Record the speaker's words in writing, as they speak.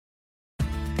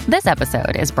This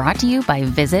episode is brought to you by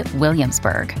Visit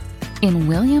Williamsburg. In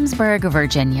Williamsburg,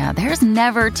 Virginia, there's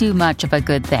never too much of a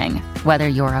good thing. Whether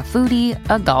you're a foodie,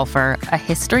 a golfer, a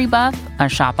history buff, a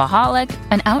shopaholic,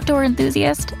 an outdoor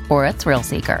enthusiast, or a thrill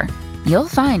seeker, you'll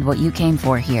find what you came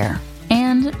for here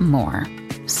and more.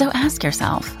 So ask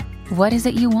yourself, what is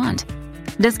it you want?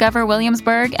 Discover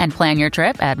Williamsburg and plan your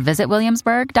trip at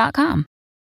visitwilliamsburg.com.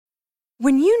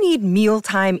 When you need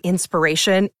mealtime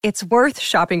inspiration, it's worth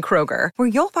shopping Kroger, where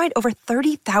you'll find over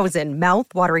 30,000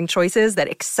 mouth-watering choices that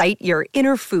excite your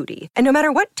inner foodie. And no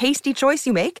matter what tasty choice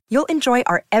you make, you'll enjoy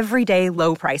our everyday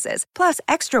low prices, plus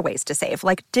extra ways to save,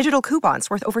 like digital coupons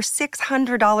worth over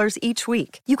 $600 each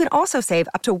week. You can also save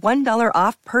up to $1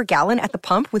 off per gallon at the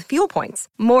pump with fuel points.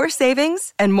 More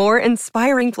savings and more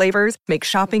inspiring flavors make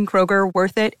shopping Kroger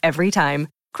worth it every time.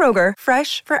 Kroger,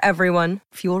 fresh for everyone.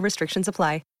 Fuel restrictions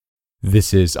apply.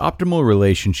 This is Optimal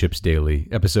Relationships Daily,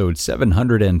 episode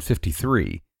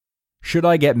 753. Should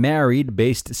I Get Married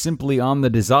Based Simply on the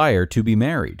Desire to Be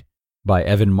Married? By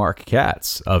Evan Mark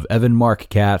Katz of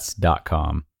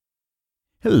evanmarkkatz.com.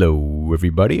 Hello,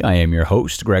 everybody. I am your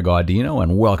host, Greg Audino,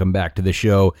 and welcome back to the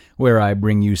show where I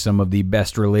bring you some of the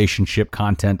best relationship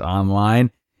content online.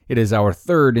 It is our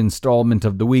third installment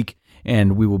of the week,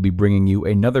 and we will be bringing you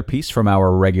another piece from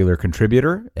our regular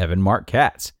contributor, Evan Mark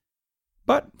Katz.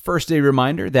 But first, a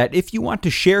reminder that if you want to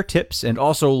share tips and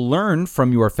also learn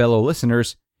from your fellow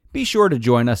listeners, be sure to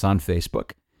join us on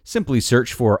Facebook. Simply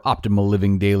search for Optimal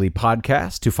Living Daily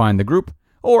Podcast to find the group,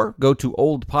 or go to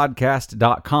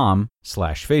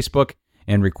oldpodcast.com/Facebook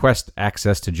and request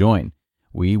access to join.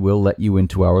 We will let you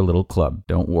into our little club.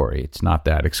 Don't worry, it's not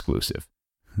that exclusive.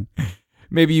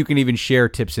 Maybe you can even share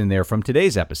tips in there from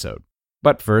today's episode.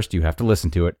 But first, you have to listen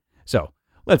to it. So,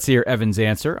 let's hear Evan's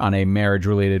answer on a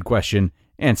marriage-related question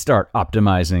and start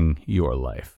optimizing your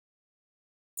life.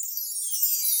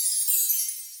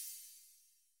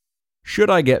 Should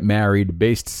I Get Married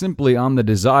Based Simply on the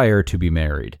Desire to Be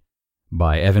Married?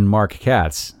 By Evan Mark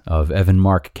Katz of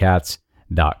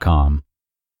evanmarkkatz.com.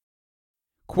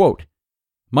 Quote,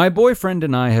 My boyfriend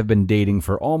and I have been dating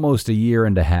for almost a year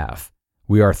and a half.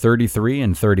 We are 33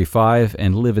 and 35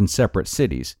 and live in separate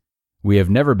cities. We have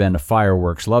never been a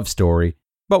fireworks love story,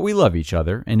 but we love each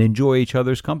other and enjoy each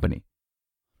other's company.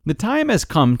 The time has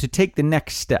come to take the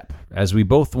next step, as we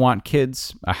both want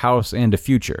kids, a house, and a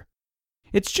future.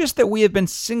 It's just that we have been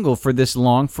single for this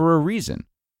long for a reason.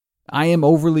 I am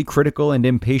overly critical and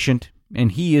impatient,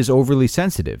 and he is overly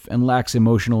sensitive and lacks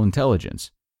emotional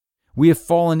intelligence. We have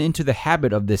fallen into the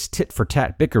habit of this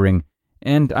tit-for-tat bickering,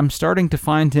 and I'm starting to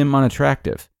find him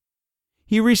unattractive.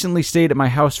 He recently stayed at my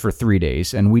house for 3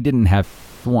 days, and we didn't have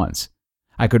once.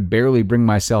 I could barely bring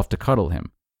myself to cuddle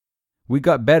him. We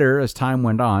got better as time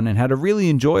went on and had a really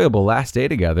enjoyable last day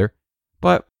together,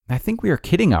 but I think we are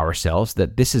kidding ourselves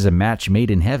that this is a match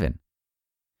made in heaven.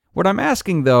 What I'm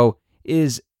asking, though,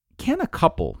 is can a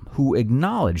couple who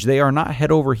acknowledge they are not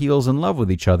head over heels in love with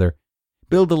each other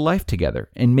build a life together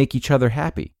and make each other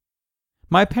happy?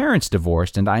 My parents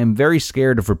divorced, and I am very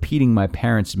scared of repeating my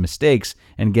parents' mistakes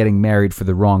and getting married for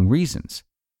the wrong reasons.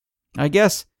 I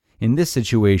guess, in this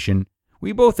situation,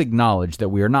 we both acknowledge that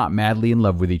we are not madly in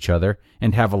love with each other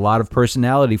and have a lot of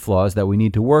personality flaws that we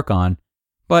need to work on,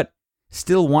 but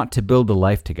still want to build a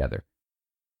life together.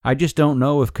 I just don't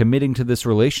know if committing to this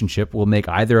relationship will make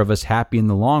either of us happy in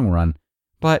the long run,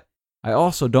 but I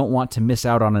also don't want to miss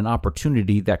out on an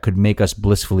opportunity that could make us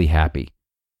blissfully happy.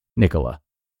 Nicola.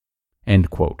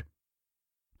 End quote.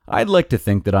 I'd like to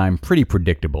think that I'm pretty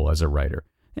predictable as a writer,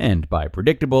 and by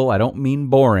predictable I don't mean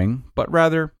boring, but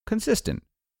rather consistent.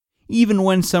 Even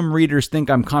when some readers think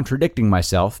I'm contradicting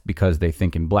myself because they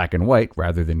think in black and white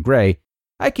rather than gray,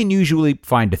 I can usually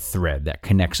find a thread that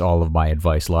connects all of my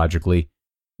advice logically.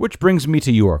 Which brings me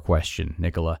to your question,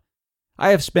 Nicola. I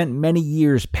have spent many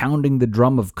years pounding the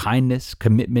drum of kindness,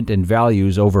 commitment, and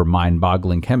values over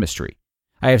mind-boggling chemistry.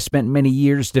 I have spent many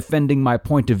years defending my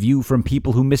point of view from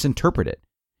people who misinterpret it.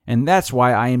 And that's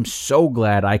why I am so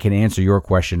glad I can answer your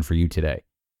question for you today.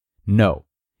 No.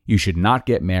 You should not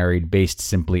get married based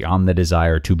simply on the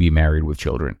desire to be married with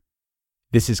children.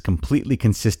 This is completely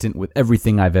consistent with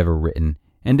everything I've ever written,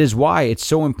 and is why it's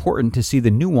so important to see the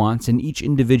nuance in each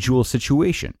individual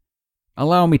situation.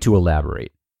 Allow me to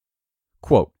elaborate.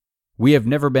 Quote, We have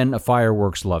never been a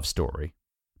fireworks love story,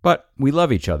 but we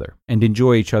love each other and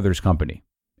enjoy each other's company.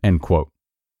 End quote.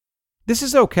 This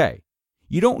is okay.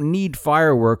 You don't need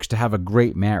fireworks to have a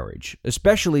great marriage,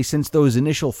 especially since those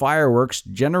initial fireworks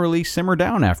generally simmer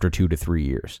down after 2 to 3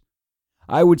 years.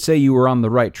 I would say you were on the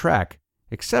right track,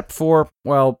 except for,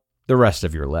 well, the rest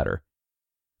of your letter.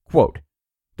 Quote,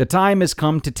 The time has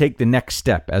come to take the next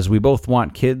step as we both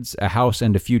want kids, a house,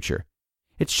 and a future.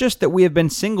 It's just that we have been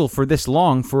single for this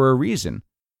long for a reason.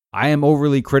 I am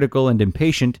overly critical and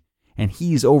impatient, and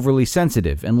he's overly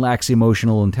sensitive and lacks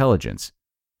emotional intelligence.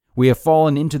 We have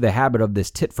fallen into the habit of this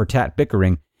tit-for-tat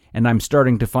bickering, and I'm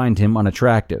starting to find him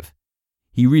unattractive.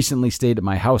 He recently stayed at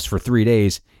my house for 3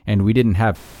 days, and we didn't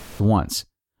have once.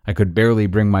 I could barely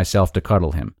bring myself to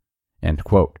cuddle him." End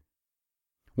quote.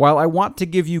 While I want to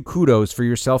give you kudos for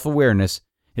your self-awareness,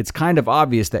 it's kind of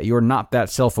obvious that you're not that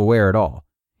self-aware at all.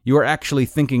 You are actually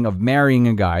thinking of marrying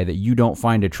a guy that you don't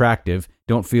find attractive,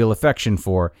 don't feel affection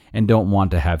for, and don't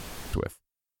want to have with.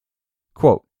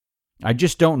 Quote, "I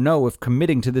just don't know if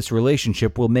committing to this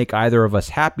relationship will make either of us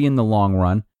happy in the long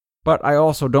run, but I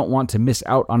also don't want to miss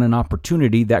out on an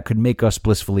opportunity that could make us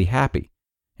blissfully happy."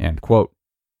 End quote.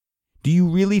 Do you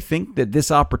really think that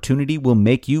this opportunity will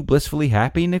make you blissfully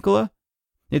happy, Nicola?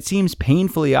 It seems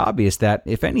painfully obvious that,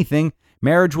 if anything,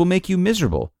 marriage will make you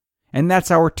miserable. And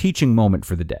that's our teaching moment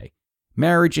for the day.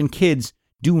 Marriage and kids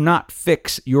do not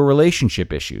fix your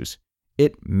relationship issues.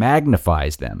 It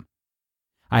magnifies them.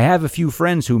 I have a few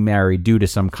friends who married due to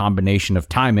some combination of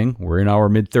timing, we're in our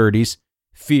mid-30s,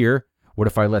 fear, what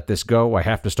if I let this go, I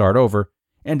have to start over,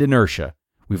 and inertia,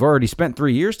 we've already spent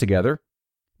 3 years together.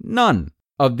 None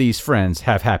of these friends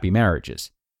have happy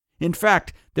marriages. In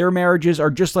fact, their marriages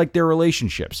are just like their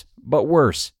relationships, but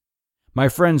worse. My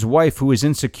friend's wife, who is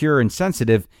insecure and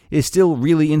sensitive, is still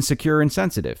really insecure and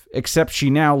sensitive, except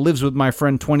she now lives with my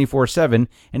friend 24/7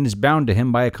 and is bound to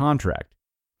him by a contract.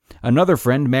 Another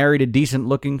friend married a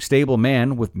decent-looking, stable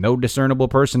man with no discernible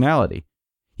personality.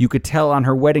 You could tell on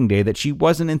her wedding day that she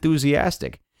wasn't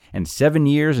enthusiastic, and 7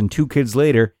 years and 2 kids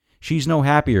later, she's no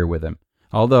happier with him,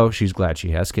 although she's glad she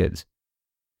has kids.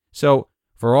 So,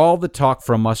 for all the talk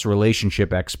from us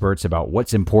relationship experts about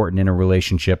what's important in a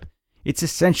relationship, it's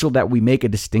essential that we make a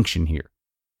distinction here.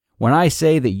 When I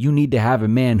say that you need to have a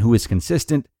man who is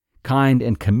consistent, kind,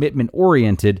 and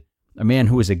commitment-oriented, a man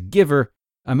who is a giver,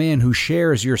 a man who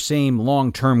shares your same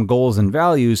long-term goals and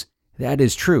values, that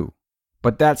is true.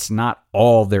 But that's not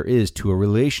all there is to a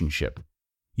relationship.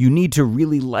 You need to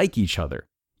really like each other.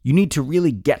 You need to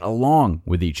really get along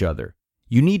with each other.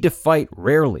 You need to fight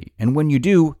rarely, and when you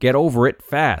do, get over it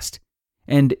fast.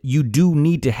 And you do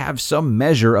need to have some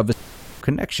measure of a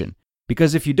connection,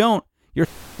 because if you don't, your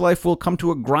life will come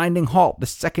to a grinding halt the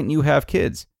second you have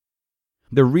kids.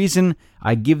 The reason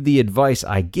I give the advice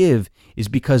I give is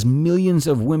because millions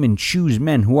of women choose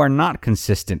men who are not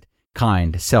consistent,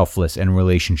 kind, selfless, and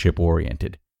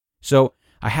relationship-oriented. So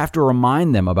I have to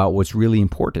remind them about what's really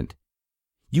important.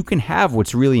 You can have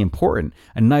what's really important,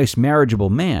 a nice, marriageable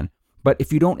man, but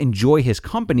if you don't enjoy his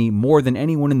company more than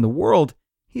anyone in the world,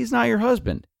 he's not your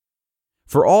husband.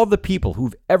 For all the people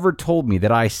who've ever told me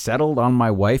that I settled on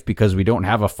my wife because we don't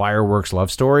have a fireworks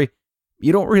love story,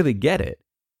 you don't really get it.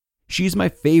 She's my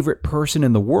favorite person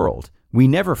in the world. We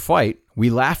never fight,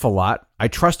 we laugh a lot, I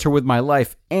trust her with my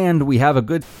life, and we have a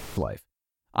good life.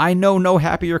 I know no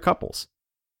happier couples.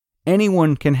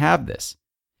 Anyone can have this,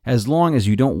 as long as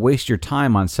you don't waste your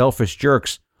time on selfish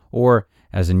jerks, or,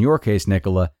 as in your case,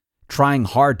 Nicola, trying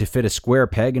hard to fit a square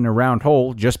peg in a round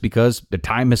hole just because the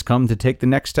time has come to take the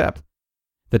next step.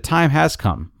 The time has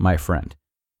come, my friend.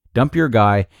 Dump your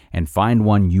guy and find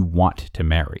one you want to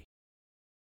marry.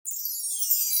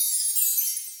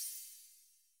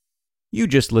 You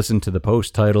just listened to the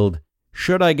post titled,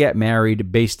 "Should I Get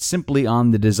Married Based Simply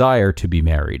on the Desire to Be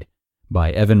Married?"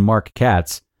 by Evan Mark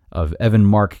Katz of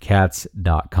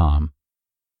evanmarkkatz.com.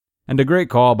 And a great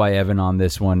call by Evan on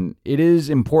this one. It is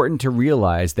important to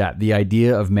realize that the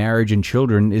idea of marriage and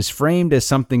children is framed as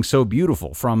something so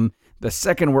beautiful from the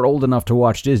second we're old enough to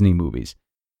watch Disney movies.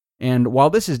 And while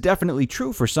this is definitely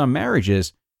true for some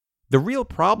marriages, the real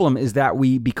problem is that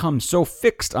we become so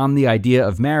fixed on the idea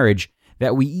of marriage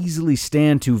that we easily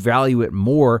stand to value it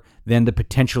more than the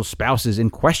potential spouses in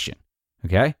question.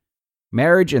 Okay?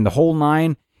 Marriage and the whole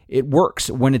nine, it works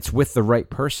when it's with the right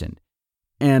person.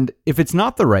 And if it's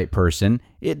not the right person,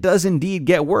 it does indeed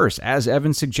get worse, as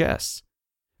Evan suggests.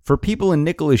 For people in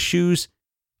Nicola's shoes,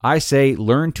 I say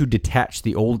learn to detach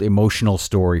the old emotional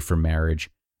story from marriage,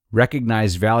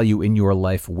 recognize value in your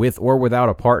life with or without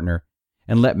a partner,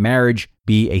 and let marriage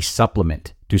be a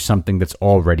supplement to something that's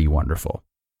already wonderful.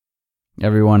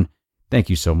 Everyone, thank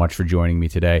you so much for joining me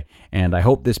today, and I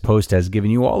hope this post has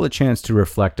given you all a chance to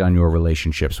reflect on your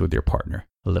relationships with your partner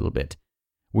a little bit.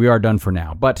 We are done for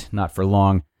now, but not for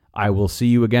long. I will see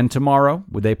you again tomorrow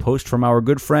with a post from our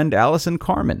good friend Allison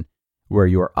Carmen, where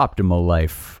your optimal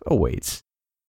life awaits.